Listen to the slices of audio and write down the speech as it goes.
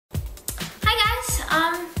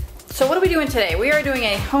So what are we doing today? We are doing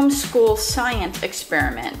a homeschool science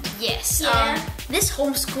experiment. Yes. Yeah. This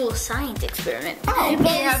homeschool science experiment. Oh, do you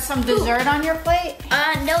have some dessert on your plate?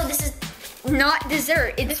 No, this is not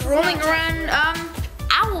dessert. It's rolling around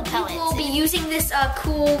owl pellets. We'll be using this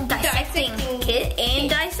cool dissecting kit and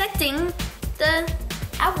dissecting the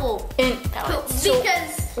owl pellets.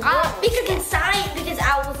 Because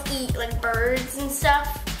owls eat like birds and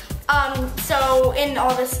stuff. So in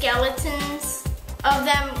all the skeletons of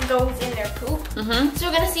them goes in their poop. So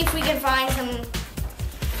we're gonna see if we can find some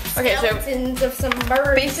skeletons of some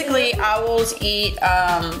birds. Basically, owls eat,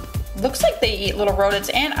 looks like they eat little rodents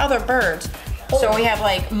and other birds. So we have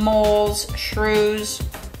like moles, shrews,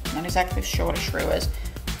 not exactly sure what a shrew is,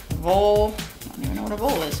 vole, I don't even know what a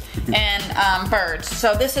vole is, and birds.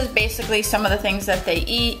 So this is basically some of the things that they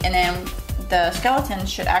eat, and then the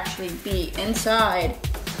skeletons should actually be inside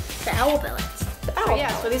The owl pellets. So yeah,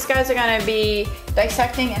 so these guys are gonna be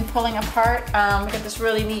dissecting and pulling apart. We got this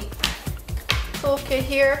really neat tool kit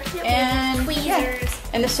here, and tweezers.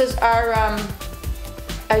 And this is our,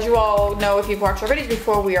 as you all know if you've watched our videos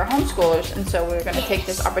before, we are homeschoolers, and so we're gonna take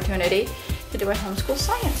this opportunity to do a homeschool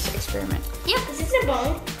science experiment. Yep, this is a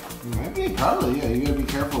bone. Maybe, probably, yeah. You gotta be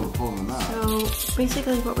careful with pulling them out. So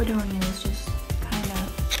basically, what we're doing is just kind of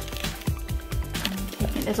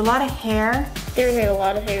taking. There's a lot of hair. There's a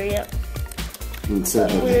lot of hair, yep. Instead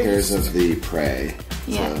of the hairs of the prey.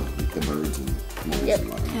 Yeah. So, like the birds and moles and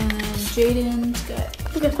whatnot. And Jaden's got.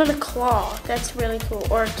 Look, I found a claw. That's really cool.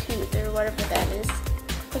 Or a tooth, or whatever that is.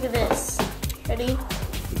 Look at this. Ready?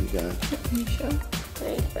 What do you got? Can you show?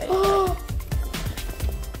 Right. Oh!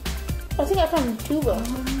 I think I found two bones.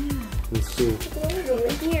 Let's see.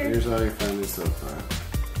 Right here. Here's how you find this so far.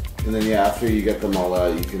 And then yeah, after you get them all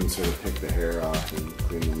out, you can sort of pick the hair off and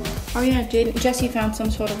clean them off. Oh yeah, Jesse found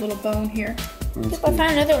some sort of little bone here. Yep, I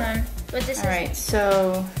found another one. But this Alright,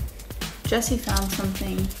 so Jesse found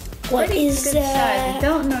something. What is Good that? size. I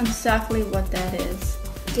don't know exactly what that is.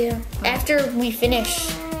 Yeah. After we finish.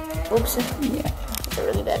 Oops. Yeah. That's a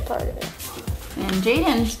really bad part of it. And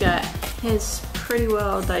Jaden's got his pretty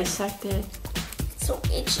well dissected. So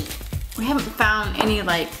itchy. We haven't found any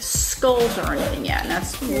like skulls or anything yet, and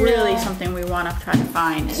that's really something we want to try to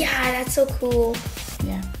find. Yeah, that's so cool.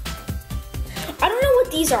 Yeah. I don't know what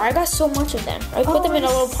these are. I got so much of them. I put them in a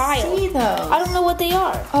little pile. See those. I don't know what they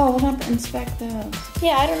are. Oh, we'll have to inspect those.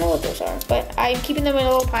 Yeah, I don't know what those are, but I'm keeping them in a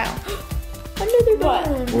little pile. Another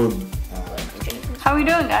bone. Or, How are we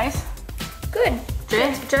doing, guys? Good.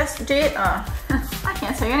 I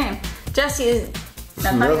can't say your name. Jesse is.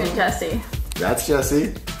 That's not even Jesse. that's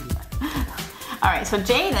Jesse. All right, so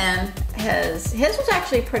Jaden his was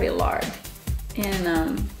actually pretty large,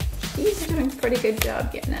 and he's doing a pretty good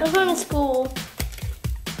job getting I it. found a skull.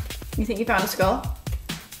 You think you found a skull?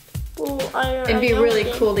 Well, It'd be really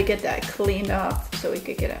cool to get that cleaned off so we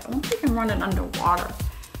could get it. I wonder if we can run it underwater.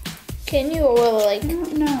 Can you, or will it, like, I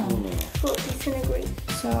don't know. will it disintegrate?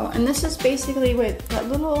 So, and this is basically with that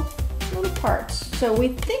little parts. So we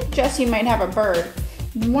think Jesse might have a bird.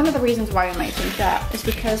 One of the reasons why we might think that is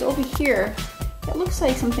because over here, it looks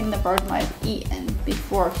like something the bird might have eaten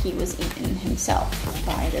before he was eaten himself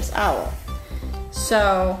by this owl.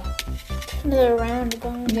 So, Another round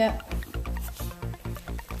bone. yep.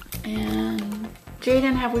 And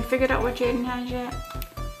Jaden, have we figured out what Jaden has yet?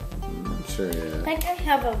 I'm not sure I yet. think I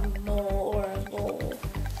have a mole or a vole.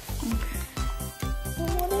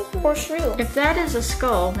 Or shrew. If that is a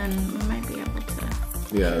skull, then we might be able to.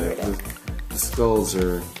 Yeah, the skulls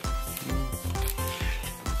are...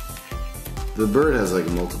 The bird has like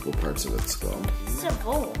multiple parts of its skull. This is a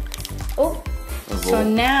vole. Oh, A So vole.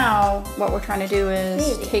 now what we're trying to do is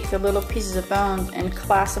Really? take the little pieces of bone and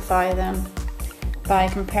classify them by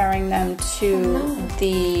comparing them to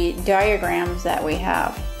the diagrams that we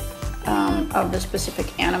have of the specific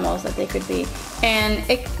animals that they could be. And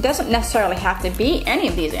it doesn't necessarily have to be any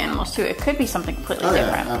of these animals too. It could be something completely Oh yeah,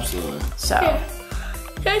 different. absolutely. So,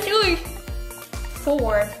 that's really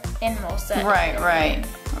 4 animals. That right.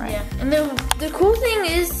 Yeah, and the cool thing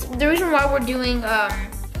is the reason why we're doing the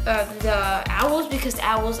owls, because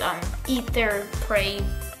owls eat their prey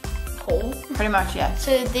whole. Pretty much, yes.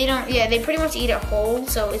 So they don't. Yeah, they pretty much eat it whole.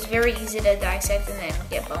 So it's very easy to dissect and then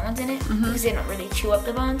get bones in it because they don't really chew up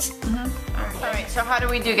the bones. All right. So how do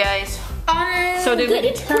we do, guys? So did good. we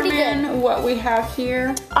It's pretty good. determine what we have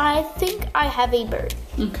here? I think I have a bird.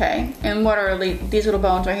 Okay. And what are these little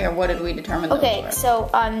bones right here? What did we determine those Okay, were? so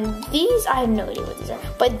these, I have no idea what these are,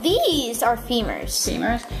 but these are femurs.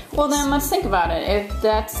 Femurs. Well, then let's think about it. If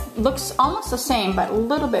that looks almost the same but a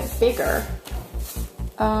little bit bigger.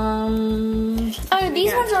 Oh,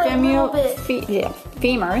 these ones are a little bit.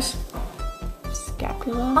 Femurs.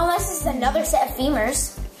 Scapula. Unless this is another set of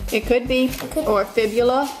femurs. It could be. Or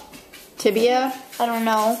fibula, tibia. I don't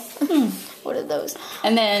know. What are those?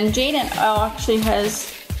 And then Jaden actually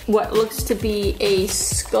has what looks to be a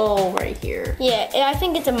skull right here. Yeah, I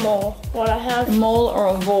think it's a mole. What I have. A mole or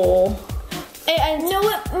a vole. No,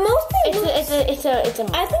 it's a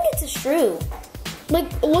mole. I think it's a shrew.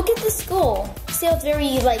 Like, look at the skull. See how it's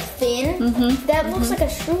very, like, thin? That looks like a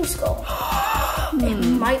shrew skull. It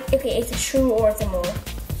might, okay, it's a shrew or it's a mole.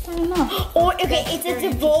 I don't know. Or, okay, it's a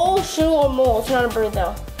vole, shrew, or mole. It's not a bird,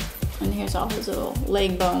 though. And here's all his little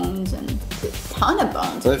leg bones and a ton of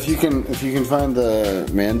bones. But if you can find the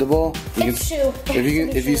mandible, It's true.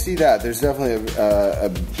 if you see that, there's definitely a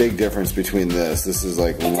big difference between this. This is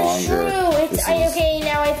like It's longer. a shrew. Okay,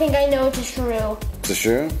 now I think I know it's a shrew. It's a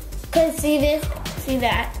shrew? Cause see this, see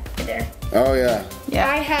that, right there. Oh yeah. Yeah.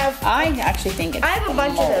 I actually think it's I have a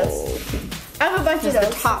bunch of those. I have a bunch of The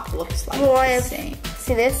those. top looks like Well, I the have, same.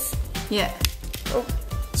 see this? Yeah.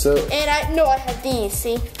 So And I have these,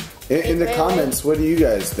 see? in the comments, what do you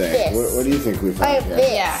guys think? This. What do you think we I found have here?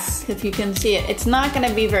 this. Yeah, if you can see it. It's not going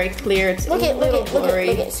to be very clear. It's Look a at, little blurry.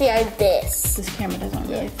 look at, see I have this. This camera doesn't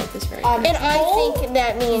really focus very And I think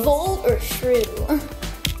that means Vole or shrew?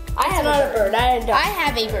 I have not a bird. I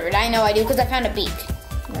have a bird. I know I do because I found a beak.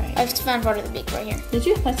 Right. I've found part of the beak right here. Did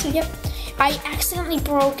you? Let's see. Yep. I accidentally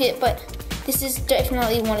broke it, but this is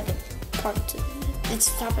definitely one of the parts of it.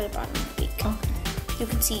 It's the top of the bottom of the beak. Okay. You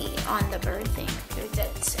can see on the bird thing.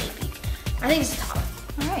 That's a beak. I think it's the top.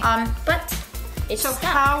 All right. But it's So stuck.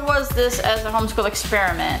 how was this as a homeschool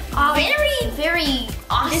experiment? Very, very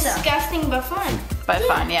awesome. disgusting but fun. But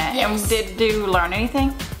fun, yeah. Yes. And did you learn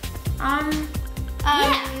anything?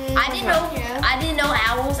 Yeah. I didn't know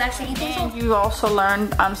owls actually eat themselves. And you also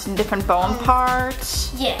learned some different bone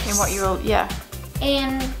parts. Yes. And what you were, yeah.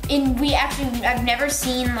 And I've never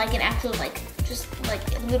seen like an actual just like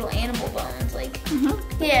little animal bones. Like,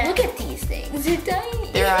 Yeah. look at these things. They're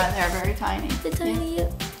tiny. They're very tiny. They're tiny. Yeah.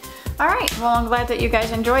 All right. Well, I'm glad that you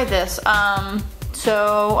guys enjoyed this.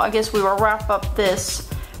 So I guess we will wrap up this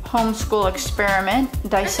homeschool experiment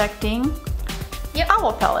dissecting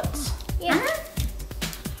owl pellets. Yeah.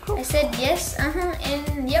 I said yes,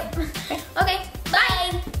 and yep. Okay.